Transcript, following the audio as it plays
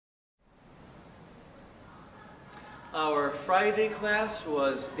Our Friday class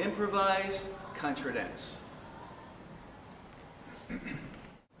was Improvised Contradance.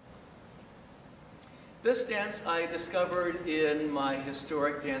 This dance I discovered in my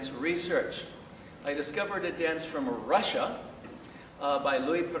historic dance research. I discovered a dance from Russia by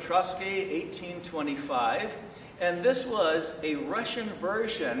Louis Petrovsky, 1825, and this was a Russian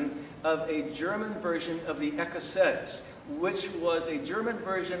version of a German version of the écossaise, which was a German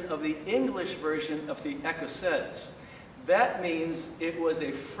version of the English version of the écossaise. That means it was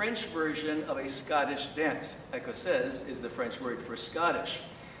a French version of a Scottish dance. Écossaise is the French word for Scottish.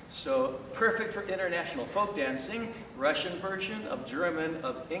 So perfect for international folk dancing, Russian version of German,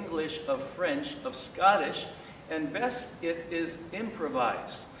 of English, of French, of Scottish, and best it is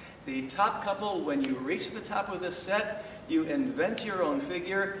improvised. The top couple, when you reach the top of the set, you invent your own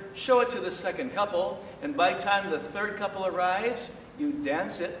figure, show it to the second couple, and by the time the third couple arrives, you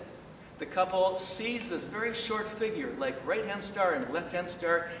dance it. The couple sees this very short figure, like right-hand star and left-hand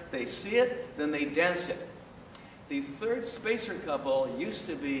star. They see it, then they dance it. The third spacer couple used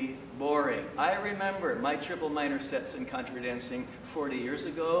to be boring. I remember my triple minor sets in contra dancing 40 years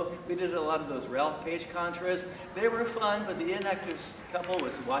ago. We did a lot of those Ralph Page contras. They were fun, but the inactive couple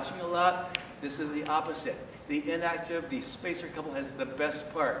was watching a lot. This is the opposite. The inactive, the spacer couple has the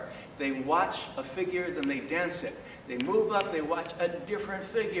best part. They watch a figure, then they dance it. They move up, they watch a different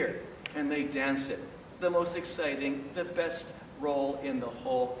figure, and they dance it. The most exciting, the best role in the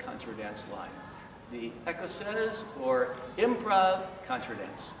whole contra dance line. The écossaise or improv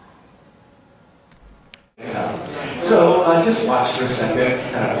contradance. So just watch for a second.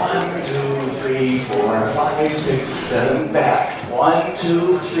 1, 2, 3, 4, 5, 6, 7, back. 1,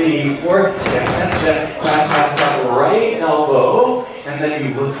 2, 3, 4, step, clap, clap, clap, right elbow, and then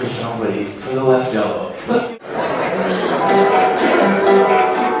you look for somebody for the left elbow. Let's